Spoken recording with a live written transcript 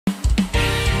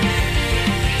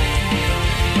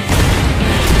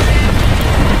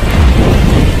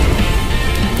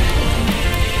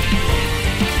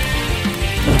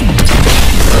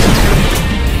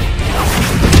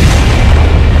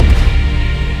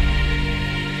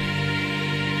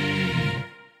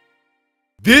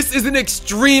This is an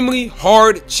extremely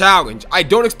hard challenge. I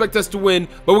don't expect us to win,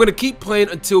 but we're gonna keep playing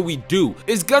until we do.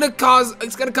 It's gonna cause a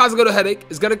little headache.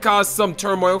 It's gonna cause some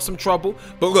turmoil, some trouble.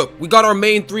 But look, we got our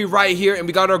main three right here, and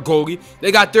we got our goalie.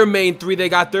 They got their main three, they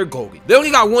got their goalie. They only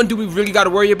got one dude we really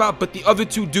gotta worry about, but the other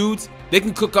two dudes, they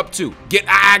can cook up too. Get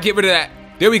rid of that.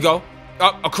 There we go.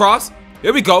 Across.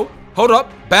 There we go. Hold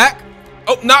up. Back.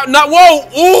 Oh, whoa.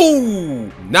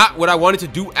 Ooh. Not what I wanted to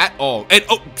do at all. And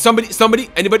oh,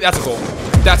 anybody, that's a goal.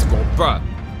 That's a goal, bruh.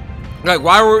 Like,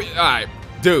 why were we, all right,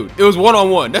 dude, it was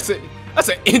one-on-one. That's an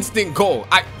instant goal.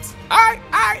 No.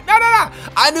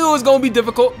 I knew it was gonna be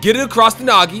difficult. Get it across to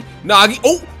Nagi.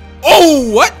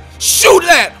 Oh, what? Shoot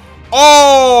that.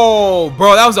 Oh,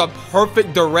 bro, that was a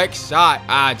perfect direct shot.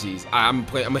 Jeez. I'm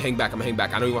gonna hang back.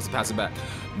 I know he wants to pass it back.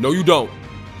 No, you don't.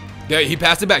 There, he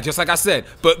passed it back, just like I said.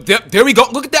 But there we go.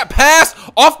 Look at that pass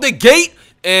off the gate,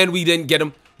 and we didn't get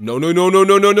him. No.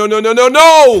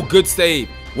 Good save.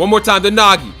 One more time to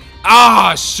Nagi.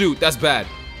 Shoot. That's bad.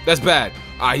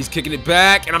 He's kicking it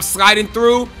back, and I'm sliding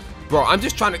through. Bro, I'm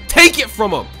just trying to take it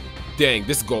from him. Dang,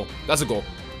 this is a goal. That's a goal.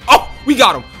 Oh, we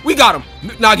got him.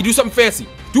 Nagi, do something fancy.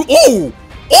 Oh!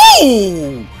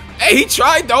 Hey, he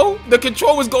tried, though. The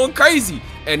control was going crazy.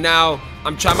 And now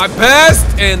I'm trying my best,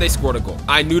 and they scored a goal.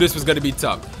 I knew this was going to be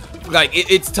tough. Like,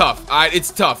 it's tough. All right,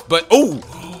 it's tough. But,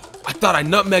 I thought I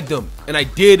nutmegged him, and I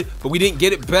did, but we didn't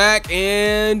get it back,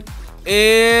 and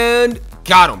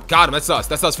got him. That's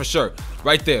us for sure.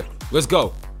 Right there. Let's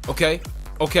go. Okay.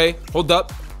 Hold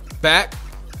up. Back.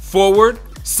 Forward.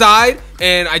 Side.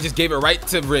 And I just gave it right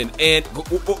to RIN. And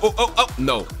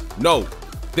no.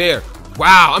 There.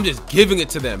 Wow. I'm just giving it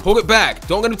to them. Pull it back.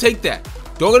 Don't let him take that.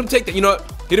 You know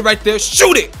what? Hit it right there.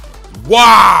 Shoot it.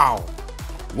 Wow.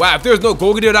 If there's no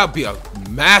goal there, that'd be a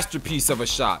masterpiece of a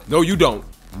shot. No, you don't.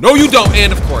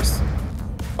 And of course.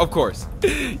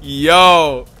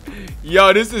 Yo,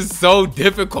 this is so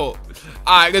difficult.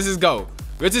 All right, let's just go.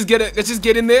 Let's just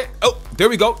get in there. Oh, there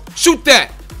we go. Shoot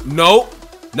that. No.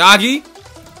 Nagi.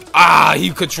 He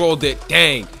controlled it.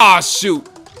 Dang. Shoot.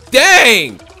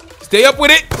 Dang. Stay up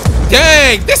with it.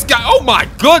 Dang. This guy. Oh my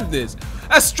goodness.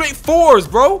 That's straight fours,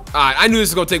 bro. All right, I knew this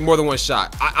was gonna take more than one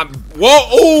shot.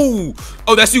 Whoa.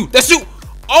 Oh, that's you.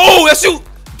 Oh, that's you.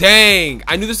 Dang,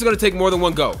 I knew this was gonna take more than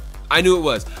one go. I knew it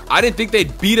was. I didn't think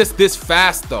they'd beat us this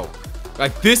fast though.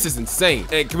 Like, this is insane.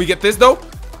 And can we get this though?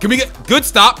 Good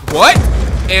stop? What?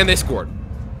 And they scored.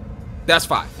 That's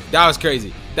 5. That was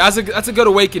crazy. That's a good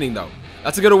awakening though.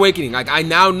 That's a good awakening. Like, I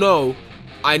now know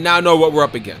what we're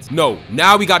up against. No,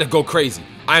 now we gotta go crazy.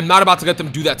 I'm not about to let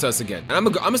them do that to us again. And I'm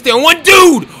gonna stay on one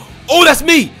dude. Oh, that's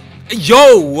me.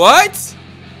 Yo, what?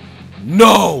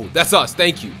 No, that's us.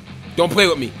 Thank you. Don't play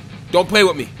with me. Get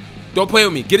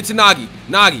it to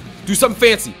Nagi. Do something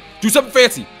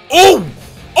fancy. Oh!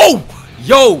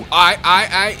 Yo,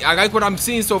 I like what I'm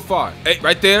seeing so far. Hey,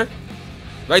 right there.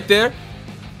 I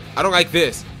don't like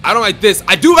this. I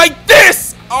do like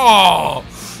this. Oh,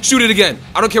 shoot it again.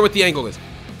 I don't care what the angle is.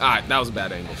 All right, that was a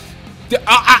bad angle.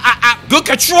 Good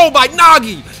control by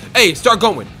Nagi. Hey, start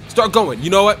going. You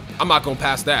know what? I'm not gonna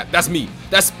pass that. That's me.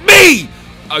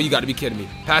 Oh, you gotta be kidding me.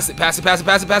 Pass it.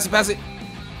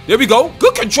 There we go.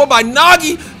 Good control by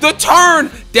Nagi. The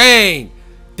turn. Dang.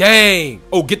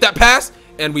 Oh, get that pass.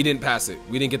 And we didn't pass it.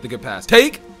 We didn't get the good pass.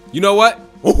 Take. You know what?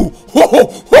 Yo,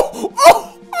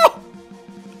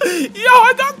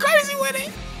 I got crazy with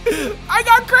it.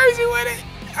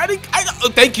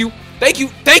 Thank you.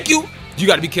 You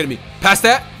gotta be kidding me. Pass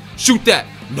that. Shoot that.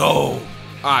 No.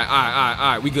 All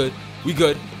right. We good.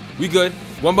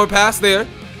 One more pass there.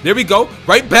 There we go.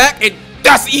 Right back. And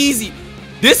that's easy.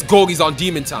 This goalie's on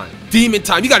demon time. You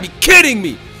gotta be kidding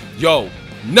me. Yo,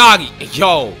 Nagi.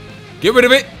 Yo, get rid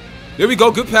of it. There we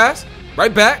go. Good pass.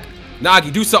 Right back.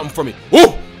 Nagi, do something for me.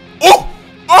 Oh.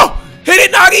 Hit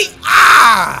it, Nagi.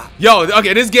 Yo,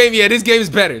 okay, this game is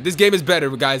better.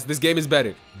 Guys. This game is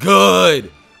better.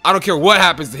 Good. I don't care what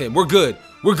happens to him. We're good.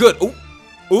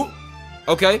 Ooh.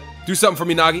 Okay. Do something for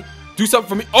me, Nagi.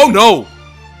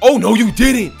 Oh, no. You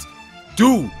didn't.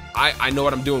 Dude. I know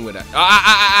what I'm doing with that.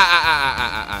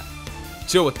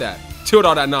 Chill with that. Chill with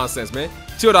all that nonsense, man.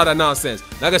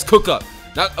 Now let's cook up.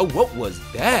 What was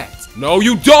that? No,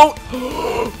 you don't.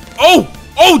 Oh,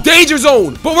 danger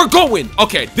zone. But we're going.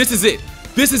 Okay, this is it.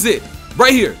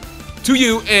 Right here. To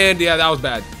you, and yeah, that was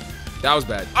bad.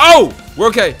 Oh, we're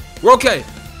okay.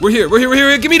 We're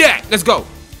here. Give me that. Let's go.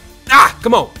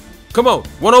 Come on.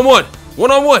 One-on-one.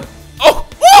 Oh,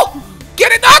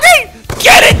 get it, Nagi.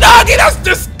 That's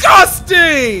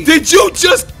disgusting. Did you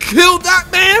just kill that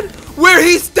man where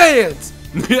he stands?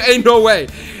 Ain't no way.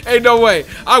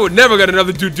 I would never let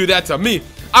another dude do that to me.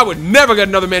 I would never let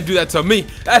another man do that to me.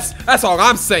 That's all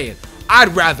I'm saying.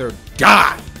 I'd rather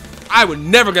die. I would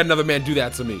never let another man do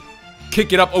that to me.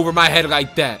 Kick it up over my head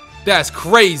like that. That's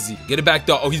crazy. Get it back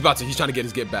though. Oh, he's trying to get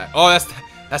his get back. Oh,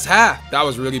 that's half. That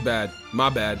was really bad. My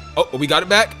bad. Oh, we got it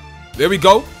back. There we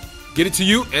go. Get it to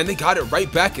you. And they got it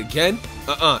right back again.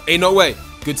 Ain't no way.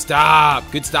 Good stop.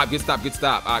 Good stop. Good stop. Good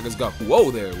stop. All right, let's go.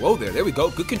 Whoa there. Whoa there. There we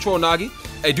go. Good control, Nagi.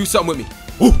 Hey, do something with me.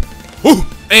 Ooh. Ooh.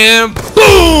 And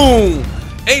boom.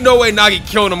 Ain't no way Nagi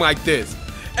killed him like this.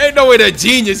 Ain't no way that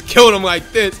genius killed him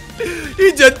like this.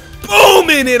 He just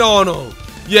booming it on him.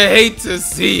 You hate to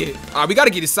see it. All right, we got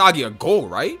to get ISAGI a goal,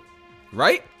 right?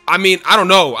 Right? I mean, I don't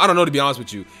know. I don't know, to be honest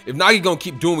with you. If Nagi gonna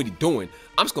keep doing what he's doing,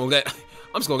 I'm just gonna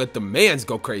let the mans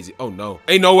go crazy. Oh no.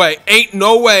 Ain't no way. Ain't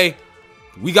no way.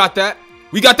 We got that.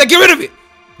 We got that. Get rid of it.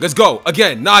 Let's go.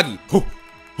 Again, Nagi.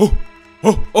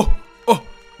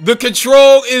 The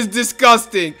control is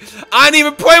disgusting. I ain't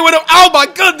even playing with him. Oh my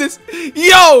goodness. Yo,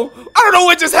 I don't know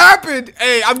what just happened.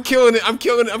 Hey, I'm killing it. I'm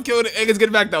killing it. I'm killing it. Hey, let's get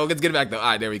it back though. Let's get it back though. All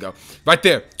right, there we go. Right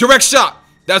there. Direct shot.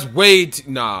 That's way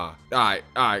too, nah. All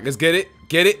right. Let's get it.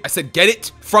 Get it. I said get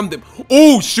it from them.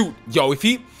 Oh, shoot. Yo, if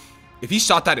he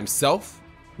shot that himself,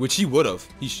 which he would have.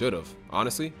 He should have.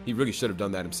 Honestly, he really should have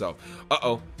done that himself.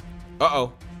 Uh-oh.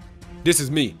 Uh-oh. This is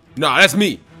me. Nah, that's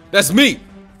me. That's me.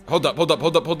 Hold up. Hold up.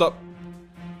 Hold up. Hold up.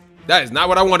 That is not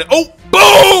what I wanted. Oh,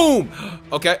 boom.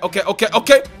 Okay. Okay. Okay.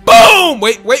 Okay. Boom.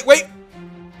 Wait. Wait. Wait.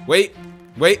 Wait.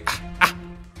 Wait.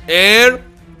 And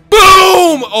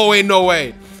boom. Oh, ain't no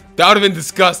way. That would have been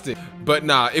disgusting. But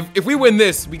nah, if we win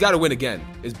this, we got to win again.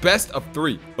 It's best of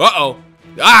 3. Uh-oh.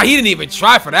 He didn't even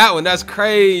try for that one. That's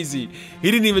crazy. He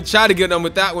didn't even try to get done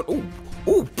with that one. Ooh.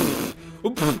 Ooh.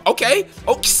 Okay.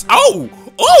 Oh. Oh.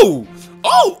 Oh.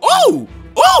 Oh.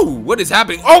 Oh. What is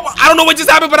happening? Oh, I don't know what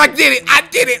just happened, but I did it. I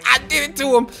did it. I did it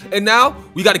to him. And now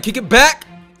we got to kick it back.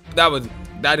 That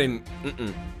didn't.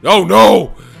 Oh,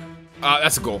 no.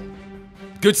 That's a goal.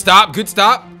 Good stop. Good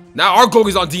stop. Now our goal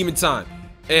is on demon time.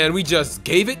 And we just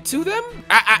gave it to them?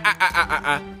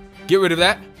 Get rid of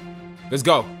that. Let's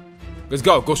go. Let's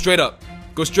go. Go straight up.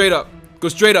 Go straight up. Go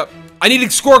straight up. I need to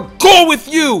score a goal with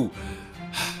you.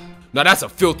 Now that's a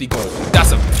filthy goal.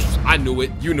 That's a... I knew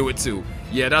it. You knew it too.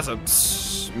 Yeah, that's a...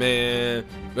 Man.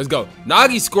 Let's go.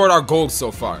 Nagi scored our goals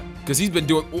so far. Because he's been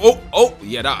doing... Oh.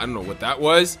 Yeah, I don't know what that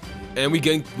was. And we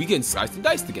getting sliced and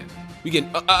diced again. We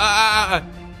getting...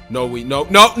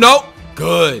 No.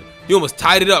 Good. He almost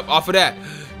tied it up off of that.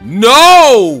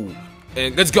 No!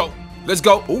 And let's go. Let's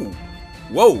go. Ooh.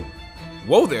 Whoa.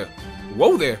 Whoa there.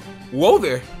 Whoa there. Whoa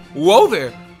there. Whoa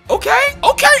there. Okay.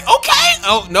 Okay. Okay.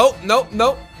 Oh, no.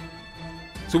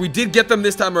 So we did get them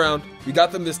this time around. We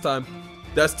got them this time.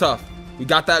 That's tough. We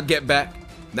got that get back.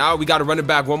 Now we got to run it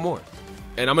back one more.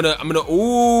 And I'm gonna,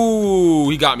 ooh,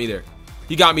 he got me there.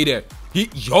 He got me there.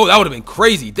 Yo, that would have been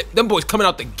crazy. Them boys coming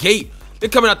out the gate. They're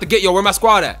coming out the gate. Yo, where my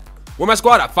squad at? Where my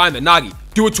squad at? Find the Nagi.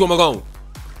 Do it to him alone.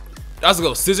 That's a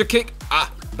little scissor kick.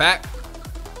 Back.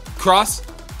 Cross.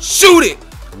 Shoot it.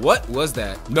 What was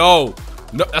that? No,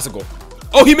 that's a goal.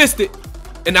 Oh, he missed it.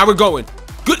 And now we're going.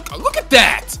 Good. Look at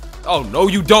that. Oh, no,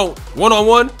 you don't.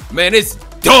 One-on-one. Man, it's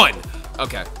done.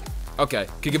 Okay. Okay.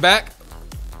 Kick it back.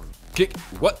 Kick.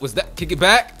 What was that? Kick it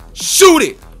back. Shoot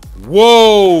it.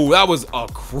 Whoa. That was a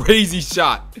crazy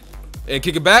shot. And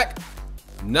kick it back.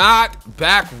 Not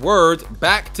backwards.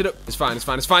 Back to the... It's fine. It's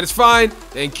fine. It's fine. It's fine.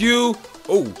 Thank you.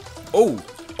 Oh.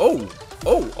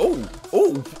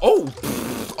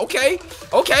 Okay.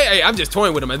 Okay. Hey, I'm just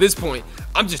toying with him at this point.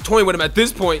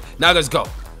 Now let's go.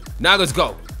 Now let's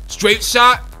go. Straight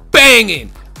shot.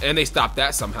 Banging. And they stopped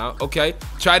that somehow. Okay.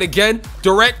 Try it again.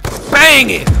 Direct.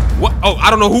 Banging. What? Oh, I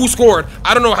don't know who scored.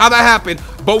 I don't know how that happened,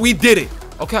 but we did it.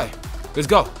 Okay. Let's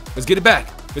go. Let's get it back.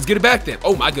 Let's get it back then.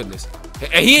 Oh, my goodness.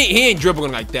 And he ain't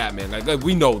dribbling like that, man. Like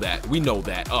we know that. We know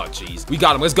that. Oh, jeez. We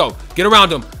got him. Let's go. Get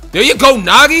around him. There you go,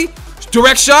 Nagi.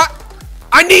 Direct shot.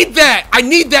 I need that. I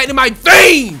need that in my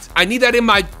veins. I need that in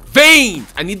my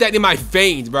veins. I need that in my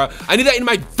veins, bro. I need that in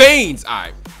my veins. All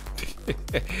right.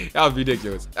 That was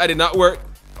ridiculous. That did not work.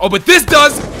 Oh, but this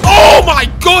does. Oh,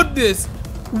 my goodness.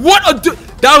 What a...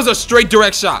 That was a straight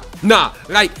direct shot. Nah,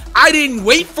 like, I didn't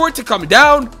wait for it to come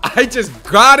down. I just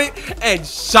got it and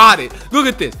shot it. Look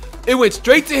at this. It went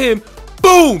straight to him.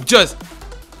 Boom. Just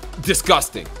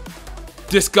disgusting.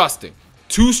 Disgusting.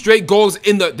 2 straight goals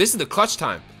in the... This is the clutch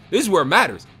time. This is where it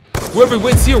matters. Whoever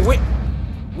wins here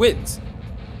wins.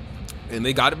 And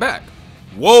they got it back.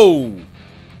 Whoa.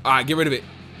 All right, get rid of it.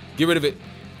 Get rid of it.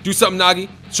 Do something, Nagi.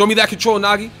 Show me that control,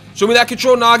 Nagi. Show me that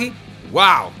control, Nagi.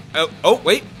 Wow. Oh,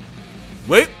 wait.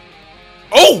 Wait.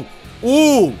 Oh.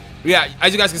 Ooh. Yeah,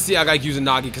 as you guys can see, I like using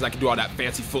Nagi because I can do all that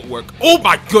fancy footwork. Oh,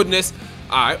 my goodness.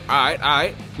 All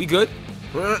right. We good.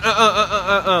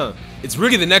 It's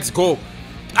really the next goal.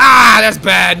 Ah, that's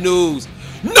bad news.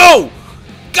 No.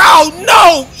 Go,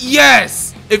 no.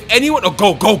 Yes. If anyone, oh,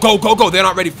 go. They're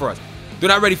not ready for us. They're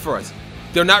not ready for us.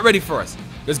 They're not ready for us.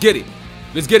 Let's get it.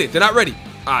 Let's get it. They're not ready.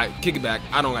 All right, kick it back.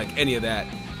 I don't like any of that.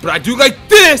 But I do like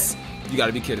this. You got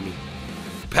to be kidding me.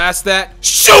 Pass that.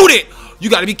 Shoot it. You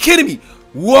got to be kidding me.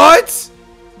 What?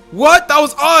 What? That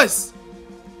was us.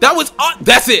 That was us.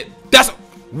 That's it. That's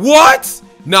what?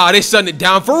 Nah, they shutting it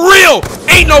down for real.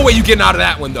 Ain't no way you getting out of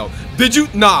that one, though. Did you?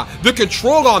 Nah, the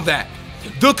control on that.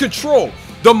 The control.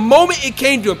 The moment it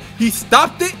came to him, he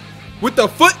stopped it with the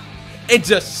foot and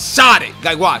just shot it.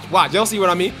 Like, watch. Y'all see what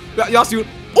I mean? Y'all see what?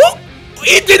 Oh,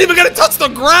 he didn't even get it touch the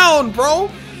ground, bro.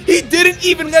 He didn't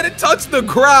even let it touch the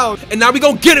ground. And now we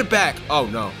gonna get it back. Oh,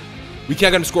 no. We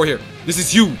can't get him to score here. This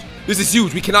is huge. This is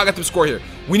huge. We cannot get them to score here.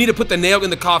 We need to put the nail in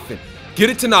the coffin. Get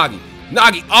it to Nagi.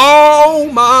 Nagi. Oh,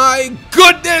 my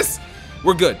goodness.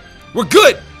 We're good. We're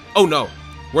good. Oh, no.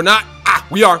 We're not. Ah,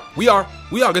 we are.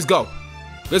 Let's go.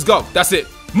 Let's go. That's it.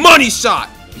 Money shot.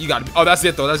 You got to. Oh, that's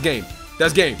it, though. That's game.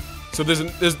 That's game. So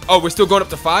there's. Oh, we're still going up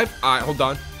to 5. All right, hold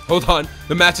on.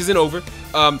 The match isn't over.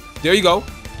 There you go.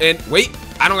 And wait.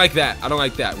 I don't like that.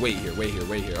 Wait here.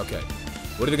 Okay.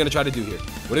 What are they gonna try to do here?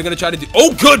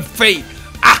 Oh, good fate.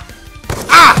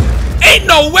 Ain't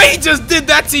no way he just did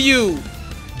that to you.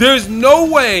 There's no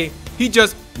way he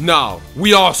just. No.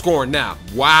 We all scoring now.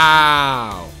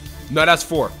 Wow. No, that's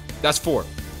 4. That's 4.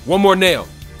 One more nail.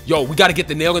 Yo, we gotta get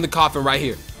the nail in the coffin right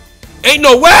here. Ain't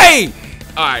no way.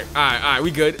 All right.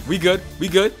 We good.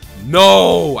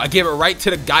 No, I gave it right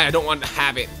to the guy I don't want to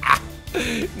have it.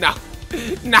 No.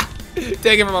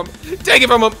 Take it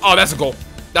from him. Oh, that's a goal.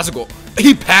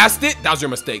 He passed it. That was your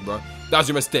mistake, bro.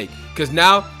 Because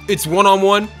now it's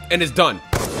one-on-1, and it's done.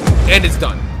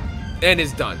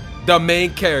 The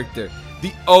main character,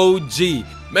 the OG.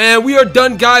 Man, we are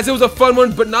done, guys. It was a fun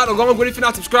one, but not a long one. If you're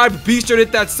not subscribed, be sure to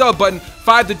hit that sub button.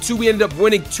 5-2, we ended up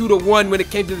winning 2-1 when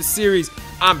it came to the series.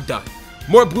 I'm done.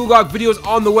 More bluelock videos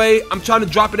on the way. I'm trying to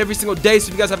drop it every single day, so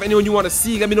if you guys have anyone you want to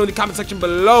see, let me know in the comment section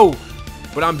below.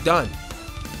 But I'm done.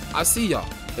 I'll see y'all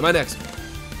in my next one.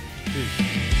 Peace.